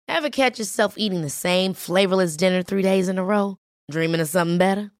Ever catch yourself eating the same flavorless dinner 3 days in a row? Dreaming of something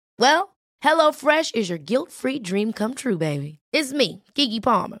better? Well, HelloFresh is your guilt-free dream come true, baby. It's me, Keke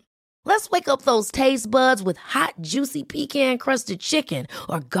Palmer. Let's wake up those taste buds with hot, juicy pecan-crusted chicken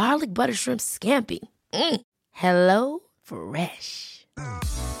or garlic butter shrimp scampi. Hello Fresh.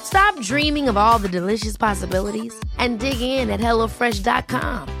 Stop dreaming of all the delicious possibilities and dig in at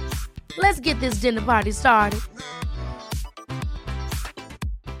HelloFresh.com. Let's get this dinner party started.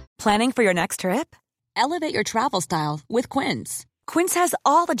 Planning for your next trip? Elevate your travel style with Quince. Quince has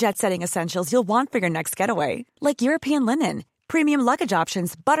all the jet-setting essentials you'll want for your next getaway, like European linen, premium luggage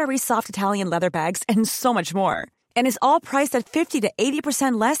options, buttery soft Italian leather bags, and so much more. And is all priced at 50 to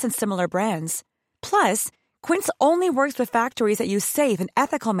 80% less than similar brands. Plus, Quince only works with factories that use safe and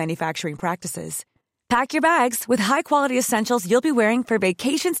ethical manufacturing practices. Pack your bags with high-quality essentials you'll be wearing for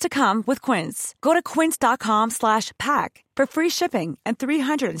vacations to come with Quince. Go to quince.com/pack for free shipping and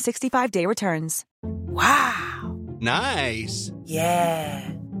 365-day returns. Wow. Nice. Yeah.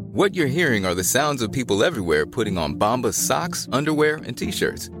 What you're hearing are the sounds of people everywhere putting on Bombas socks, underwear, and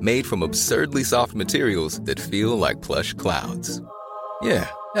T-shirts made from absurdly soft materials that feel like plush clouds. Yeah,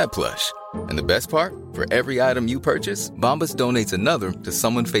 that plush. And the best part? For every item you purchase, Bombas donates another to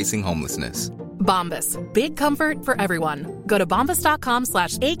someone facing homelessness. Bombas. Big comfort for everyone. Go to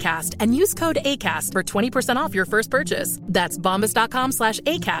bombas.com/ACAST and use code ACAST for 20% off your first purchase. That's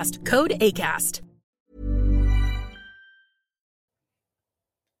bombas.com/ACAST. Code ACAST.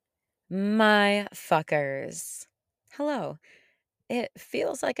 My fuckers. Hello. It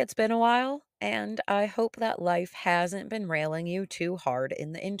feels like it's been a while, and I hope that life hasn't been railing you too hard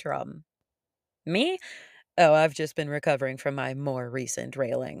in the interim. Me? Oh, I've just been recovering from my more recent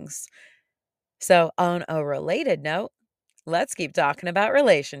railings. So, on a related note, let's keep talking about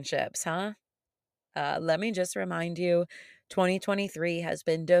relationships, huh? Let me just remind you, 2023 has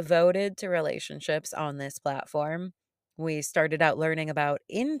been devoted to relationships on this platform. We started out learning about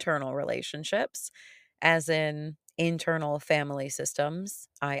internal relationships, as in internal family systems,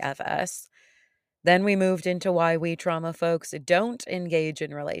 IFS. Then we moved into why we trauma folks don't engage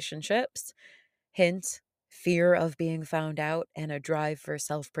in relationships. Hint, fear of being found out and a drive for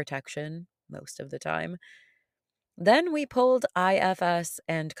self-protection most of the time. Then we pulled IFS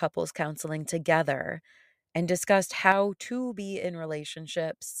and couples counseling together and discussed how to be in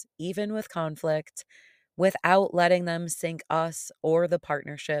relationships, even with conflict, without letting them sink us or the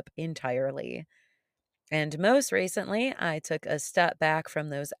partnership entirely. And most recently, I took a step back from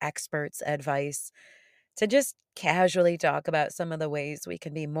those experts' advice to just casually talk about some of the ways we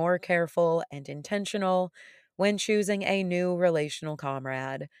can be more careful and intentional when choosing a new relational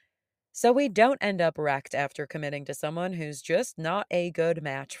comrade, so we don't end up wrecked after committing to someone who's just not a good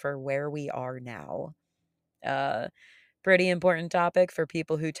match for where we are now. Pretty important topic for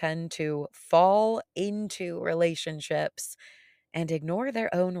people who tend to fall into relationships and ignore their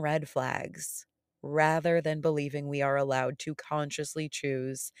own red flags, rather than believing we are allowed to consciously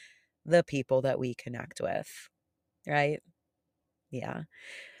choose the people that we connect with, right? Yeah.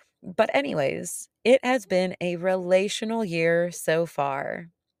 But anyways, it has been a relational year so far.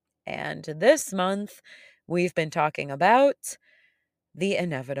 And this month, we've been talking about the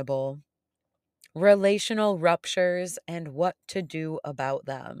inevitable relational ruptures and what to do about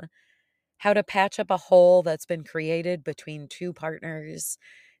them, how to patch up a hole that's been created between two partners,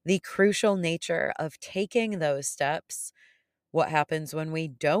 the crucial nature of taking those steps, what happens when we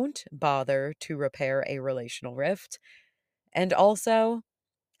don't bother to repair a relational rift, and also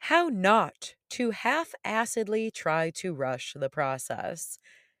how not to half-assedly try to rush the process,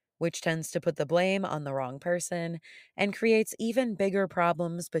 which tends to put the blame on the wrong person and creates even bigger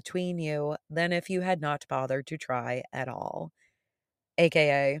problems between you than if you had not bothered to try at all.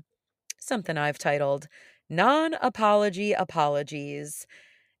 AKA, something I've titled Non-Apology Apologies,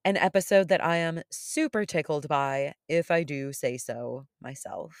 an episode that I am super tickled by, if I do say so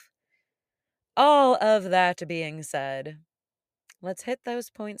myself. All of that being said, let's hit those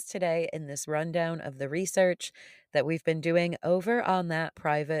points today in this rundown of the research that we've been doing over on that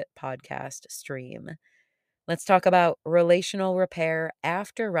private podcast stream. Let's talk about relational repair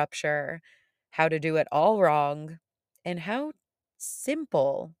after rupture, how to do it all wrong, and how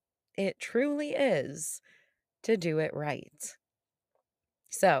simple it truly is to do it right.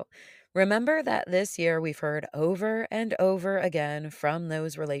 So, remember that this year we've heard over and over again from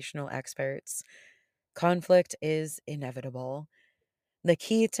those relational experts, conflict is inevitable. The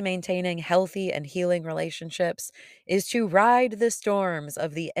key to maintaining healthy and healing relationships is to ride the storms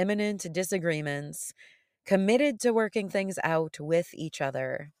of the imminent disagreements, committed to working things out with each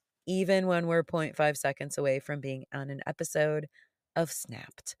other, even when we're 0.5 seconds away from being on an episode of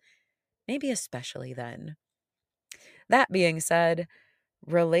snapped, maybe especially then. That being said,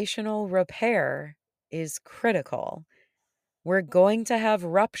 relational repair is critical. We're going to have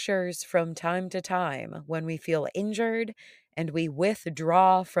ruptures from time to time when we feel injured and we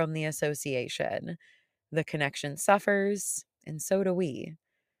withdraw from the association. The connection suffers, and so do we.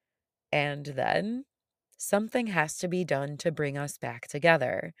 And then something has to be done to bring us back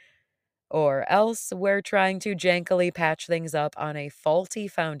together. Or else we're trying to jankily patch things up on a faulty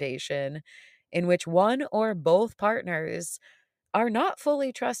foundation in which one or both partners are not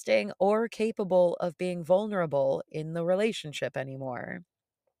fully trusting or capable of being vulnerable in the relationship anymore.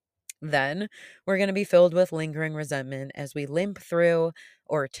 Then we're going to be filled with lingering resentment as we limp through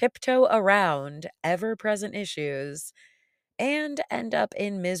or tiptoe around ever present issues and end up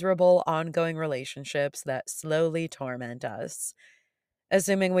in miserable ongoing relationships that slowly torment us.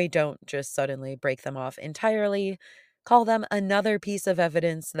 Assuming we don't just suddenly break them off entirely, call them another piece of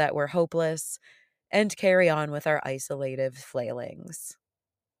evidence that we're hopeless, and carry on with our isolated flailings.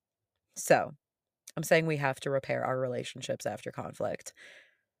 So, I'm saying we have to repair our relationships after conflict,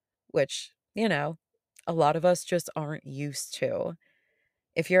 which, a lot of us just aren't used to.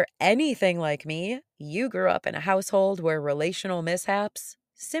 If you're anything like me, you grew up in a household where relational mishaps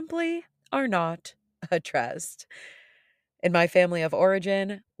simply are not addressed. In my family of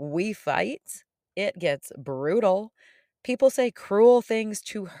origin, we fight. It gets brutal. People say cruel things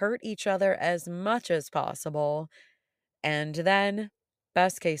to hurt each other as much as possible. And then,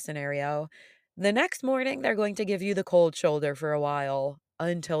 best case scenario, the next morning they're going to give you the cold shoulder for a while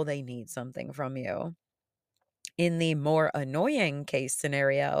until they need something from you. In the more annoying case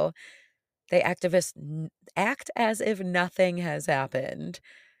scenario, they act as if nothing has happened.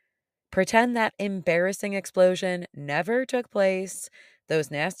 Pretend that embarrassing explosion never took place. Those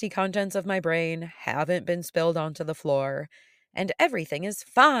nasty contents of my brain haven't been spilled onto the floor, and everything is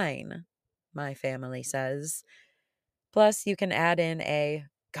fine, my family says. Plus, you can add in a,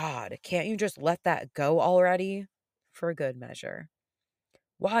 God, can't you just let that go already? For good measure.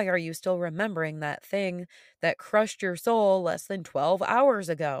 Why are you still remembering that thing that crushed your soul less than 12 hours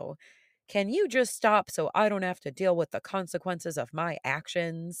ago? Can you just stop so I don't have to deal with the consequences of my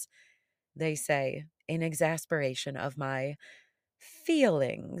actions? They say, in exasperation of my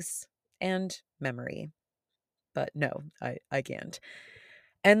feelings and memory. But no, I can't.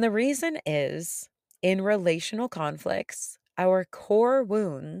 And the reason is, in relational conflicts, our core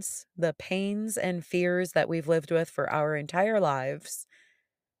wounds, the pains and fears that we've lived with for our entire lives,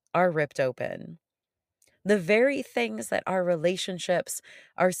 are ripped open. The very things that our relationships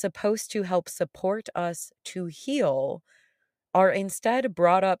are supposed to help support us to heal are instead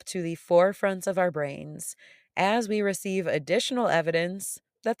brought up to the forefronts of our brains as we receive additional evidence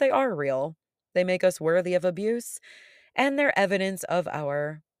that they are real. They make us worthy of abuse, and they're evidence of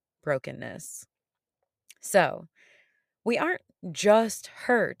our brokenness. So, we aren't just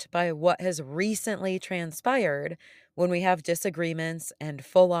hurt by what has recently transpired when we have disagreements and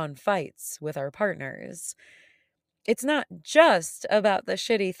full-on fights with our partners. It's not just about the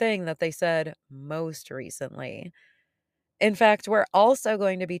shitty thing that they said most recently. In fact, we're also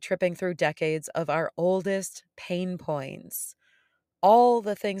going to be tripping through decades of our oldest pain points. All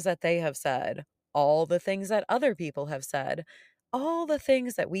the things that they have said, all the things that other people have said, all the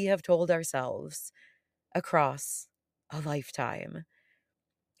things that we have told ourselves across a lifetime.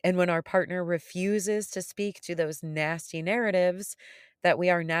 And when our partner refuses to speak to those nasty narratives that we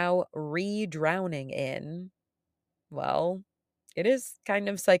are now re-drowning in, well, it is kind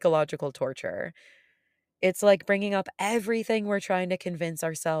of psychological torture. It's like bringing up everything we're trying to convince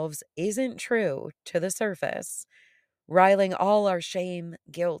ourselves isn't true to the surface, riling all our shame,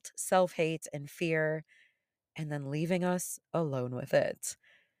 guilt, self-hate, and fear, and then leaving us alone with it.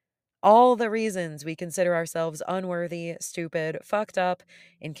 All the reasons we consider ourselves unworthy, stupid, fucked up,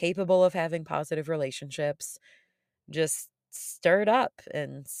 incapable of having positive relationships, just stirred up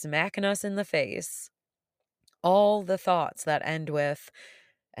and smacking us in the face. All the thoughts that end with,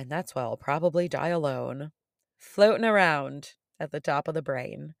 and that's why I'll probably die alone, floating around at the top of the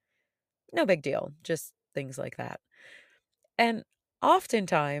brain. No big deal, just things like that. And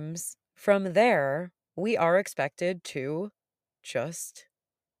oftentimes, from there, we are expected to just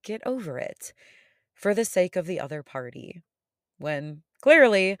get over it for the sake of the other party, when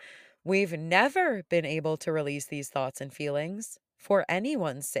clearly we've never been able to release these thoughts and feelings for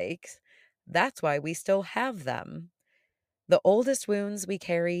anyone's sake. That's why we still have them. The oldest wounds we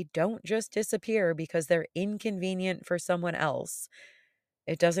carry don't just disappear because they're inconvenient for someone else.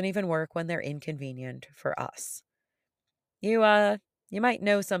 It doesn't even work when they're inconvenient for us. You might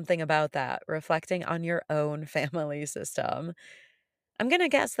know something about that, reflecting on your own family system. I'm going to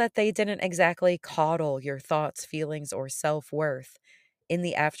guess that they didn't exactly coddle your thoughts, feelings, or self-worth in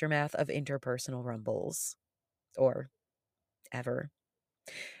the aftermath of interpersonal rumbles or ever.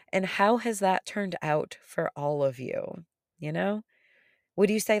 And how has that turned out for all of you? You know? Would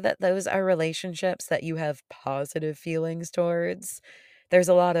you say that those are relationships that you have positive feelings towards? There's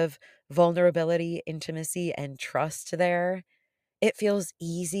a lot of vulnerability, intimacy, and trust there. It feels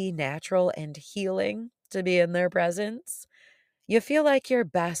easy, natural, and healing to be in their presence. You feel like your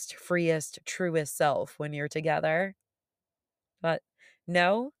best, freest, truest self when you're together. But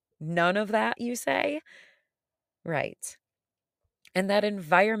no, none of that, you say? Right. And that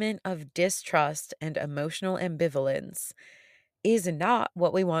environment of distrust and emotional ambivalence is not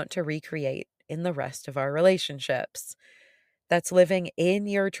what we want to recreate in the rest of our relationships. That's living in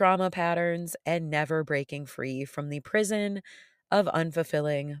your trauma patterns and never breaking free from the prison of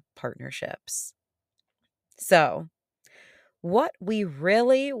unfulfilling partnerships. So, what we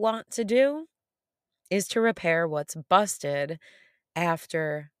really want to do is to repair what's busted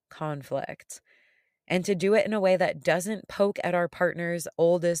after conflict, and to do it in a way that doesn't poke at our partner's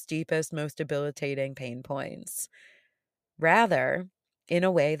oldest, deepest, most debilitating pain points. Rather, in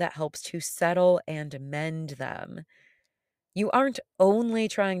a way that helps to settle and mend them. You aren't only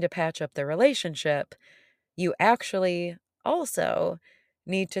trying to patch up the relationship, you actually also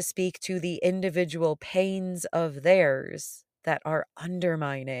need to speak to the individual pains of theirs that are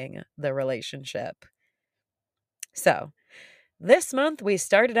undermining the relationship. So, this month we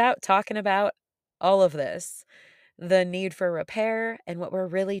started out talking about all of this, the need for repair and what we're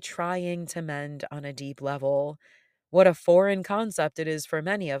really trying to mend on a deep level, what a foreign concept it is for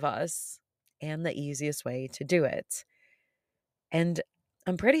many of us, and the easiest way to do it. And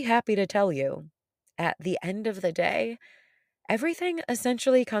I'm pretty happy to tell you, at the end of the day, everything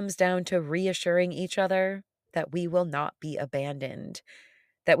essentially comes down to reassuring each other that we will not be abandoned,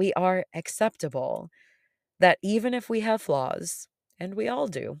 that we are acceptable, that even if we have flaws, and we all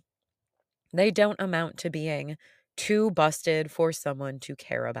do, they don't amount to being too busted for someone to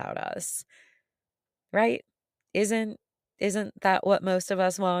care about us. Right? Isn't isn't that what most of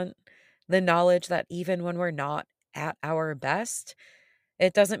us want? The knowledge that even when we're not at our best,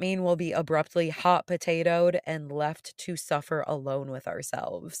 it doesn't mean we'll be abruptly hot potatoed and left to suffer alone with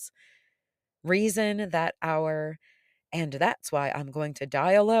ourselves. Reason that our "and that's why I'm going to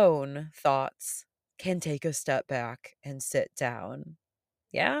die alone" thoughts can take a step back and sit down.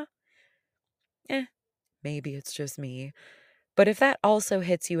 Yeah? Eh, maybe it's just me. But if that also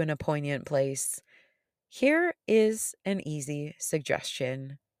hits you in a poignant place, here is an easy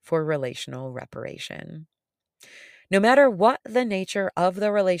suggestion for relational reparation. No matter what the nature of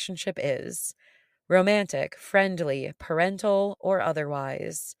the relationship is, romantic, friendly, parental, or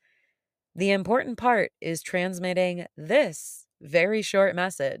otherwise, the important part is transmitting this very short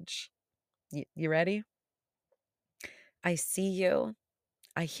message. You ready? I see you.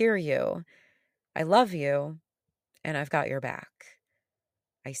 I hear you. I love you. And I've got your back.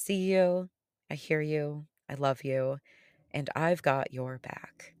 I see you. I hear you. I love you. And I've got your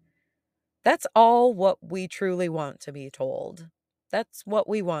back. That's all what we truly want to be told. That's what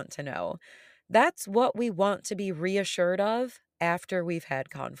we want to know. That's what we want to be reassured of after we've had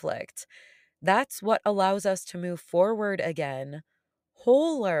conflict. That's what allows us to move forward again,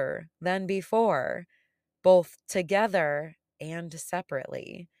 wholer than before, both together and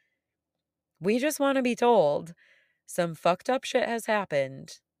separately. We just want to be told some fucked up shit has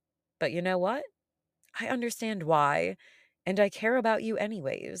happened, but you know what? I understand why, and I care about you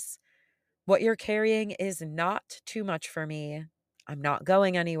anyways. What you're carrying is not too much for me. I'm not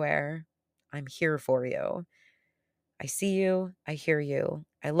going anywhere. I'm here for you. I see you. I hear you.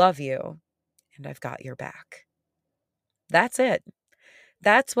 I love you. And I've got your back. That's it.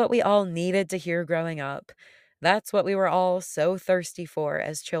 That's what we all needed to hear growing up. That's what we were all so thirsty for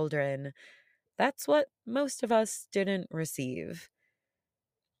as children. That's what most of us didn't receive.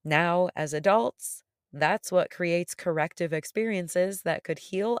 Now, as adults, that's what creates corrective experiences that could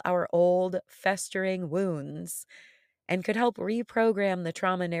heal our old, festering wounds and could help reprogram the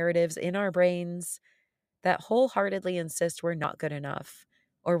trauma narratives in our brains that wholeheartedly insist we're not good enough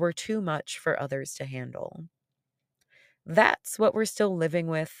or we're too much for others to handle. That's what we're still living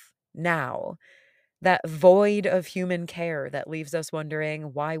with now. That void of human care that leaves us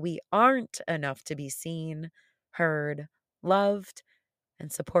wondering why we aren't enough to be seen, heard, loved,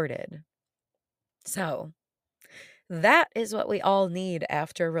 and supported. So, that is what we all need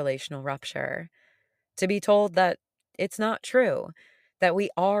after relational rupture. To be told that it's not true, that we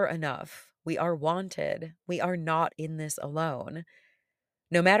are enough, we are wanted, we are not in this alone.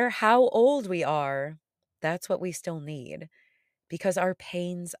 No matter how old we are, that's what we still need. because our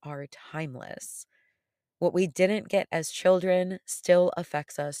pains are timeless. What we didn't get as children still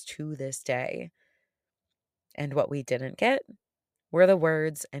affects us to this day. And what we didn't get were the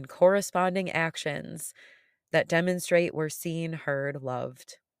words and corresponding actions that demonstrate we're seen, heard,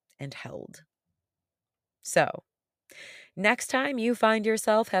 loved, and held. So, next time you find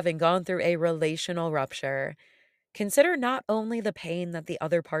yourself having gone through a relational rupture, consider not only the pain that the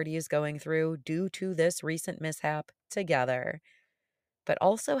other party is going through due to this recent mishap together, but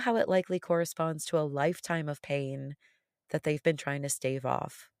also how it likely corresponds to a lifetime of pain that they've been trying to stave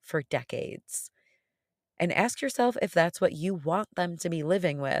off for decades. And ask yourself if that's what you want them to be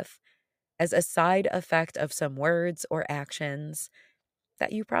living with as a side effect of some words or actions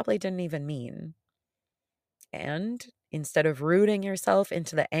that you probably didn't even mean. And instead of rooting yourself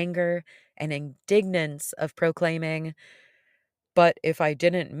into the anger and indignance of proclaiming, "But if I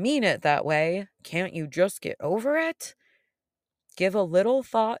didn't mean it that way, can't you just get over it?" Give a little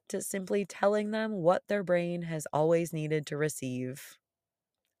thought to simply telling them what their brain has always needed to receive.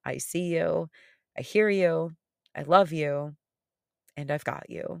 I see you, I hear you, I love you, and I've got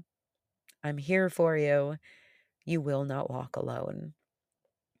you. I'm here for you. You will not walk alone.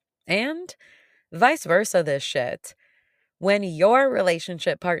 And vice versa this shit. When your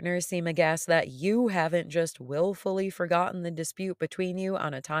relationship partners seem aghast that you haven't just willfully forgotten the dispute between you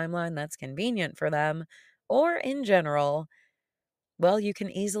on a timeline that's convenient for them, or in general, well, you can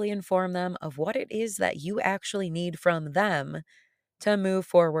easily inform them of what it is that you actually need from them to move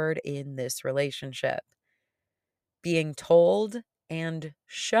forward in this relationship. Being told and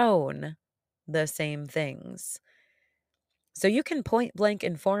shown the same things. So you can point blank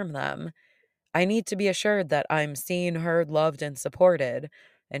inform them, "I need to be assured that I'm seen, heard, loved, and supported."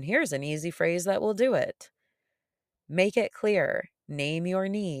 And here's an easy phrase that will do it. Make it clear. Name your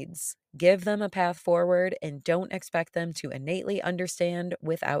needs. Give them a path forward and don't expect them to innately understand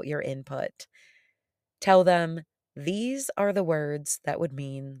without your input. Tell them, "These are the words that would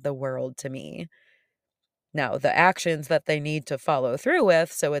mean the world to me." Now, the actions that they need to follow through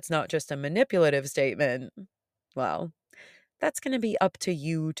with, so it's not just a manipulative statement, well, that's going to be up to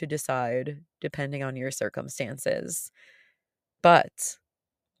you to decide, depending on your circumstances. But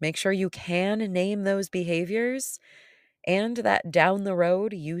make sure you can name those behaviors and that down the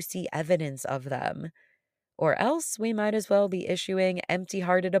road you see evidence of them. Or else we might as well be issuing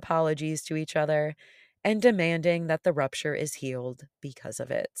empty-hearted apologies to each other and demanding that the rupture is healed because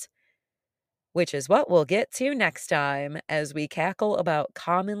of it. Which is what we'll get to next time as we cackle about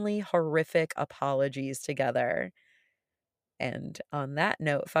commonly horrific apologies together. And on that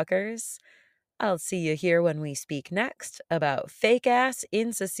note, fuckers, I'll see you here when we speak next about fake-ass,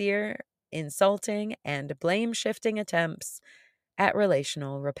 insincere, insulting, and blame-shifting attempts at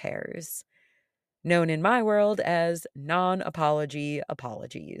relational repairs, known in my world as non-apology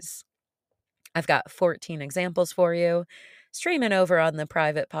apologies. I've got 14 examples for you, streaming over on the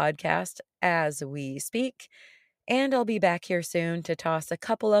private podcast as we speak, and I'll be back here soon to toss a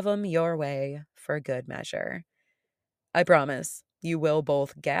couple of them your way for good measure. I promise you will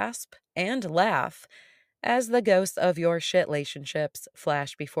both gasp and laugh as the ghosts of your shitlationships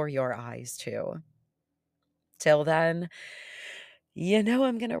flash before your eyes too. Till then, you know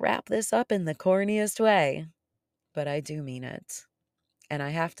I'm going to wrap this up in the corniest way, but I do mean it. And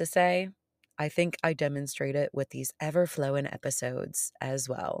I have to say, I think I demonstrate it with these ever-flowing episodes as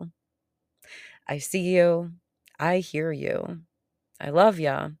well. I see you, I hear you, I love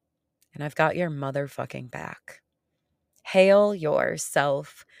ya, and I've got your motherfucking back. Hail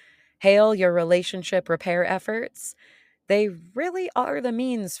yourself. Hail your relationship repair efforts. They really are the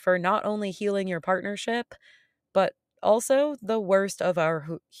means for not only healing your partnership, but also the worst of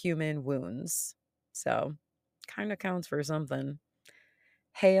our human wounds. So, kind of counts for something.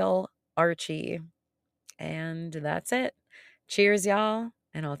 Hail Archie. And that's it. Cheers, y'all,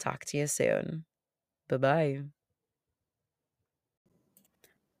 and I'll talk to you soon. Bye-bye.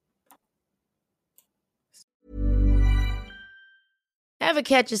 Ever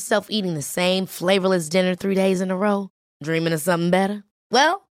catch yourself eating the same flavorless dinner 3 days in a row? Dreaming of something better?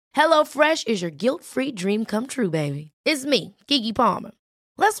 Well, HelloFresh is your guilt-free dream come true, baby. It's me, Keke Palmer.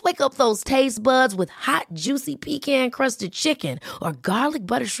 Let's wake up those taste buds with hot, juicy pecan-crusted chicken or garlic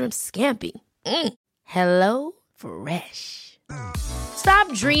butter shrimp scampi. Hello Fresh.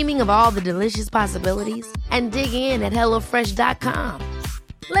 Stop dreaming of all the delicious possibilities and dig in at HelloFresh.com.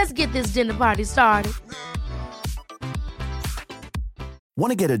 Let's get this dinner party started.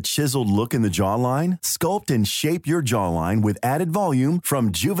 Want to get a chiseled look in the jawline? Sculpt and shape your jawline with added volume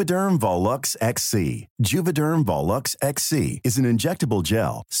from Juvederm Volux XC. Juvederm Volux XC is an injectable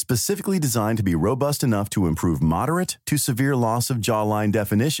gel specifically designed to be robust enough to improve moderate to severe loss of jawline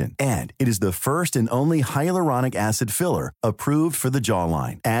definition. And it is the first and only hyaluronic acid filler approved for the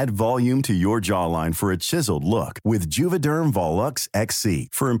jawline. Add volume to your jawline for a chiseled look with Juvederm Volux XC.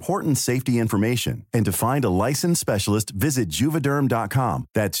 For important safety information and to find a licensed specialist, visit juvederm.com.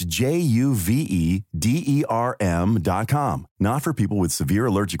 That's JUVEDERM.com. Not for people with severe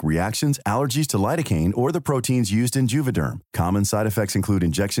allergic reactions, allergies to lidocaine, or the proteins used in Juvederm. Common side effects include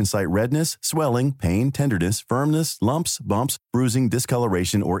injection site redness, swelling, pain, tenderness, firmness, lumps, bumps, bruising,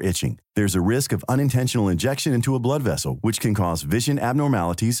 discoloration, or itching. There's a risk of unintentional injection into a blood vessel, which can cause vision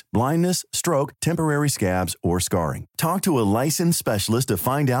abnormalities, blindness, stroke, temporary scabs, or scarring. Talk to a licensed specialist to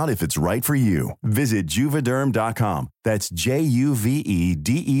find out if it's right for you. Visit Juvederm.com. That's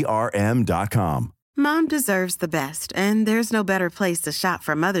JUVEDERM.com. Mom deserves the best, and there's no better place to shop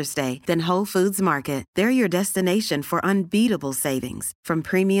for Mother's Day than Whole Foods Market. They're your destination for unbeatable savings, from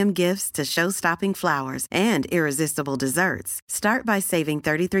premium gifts to show-stopping flowers and irresistible desserts. Start by saving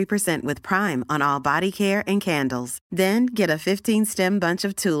 33% with Prime on all body care and candles. Then get a 15-stem bunch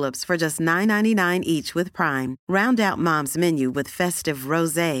of tulips for just $9.99 each with Prime. Round out Mom's menu with festive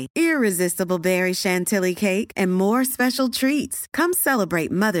rosé, irresistible berry chantilly cake, and more special treats. Come celebrate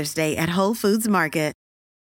Mother's Day at Whole Foods Market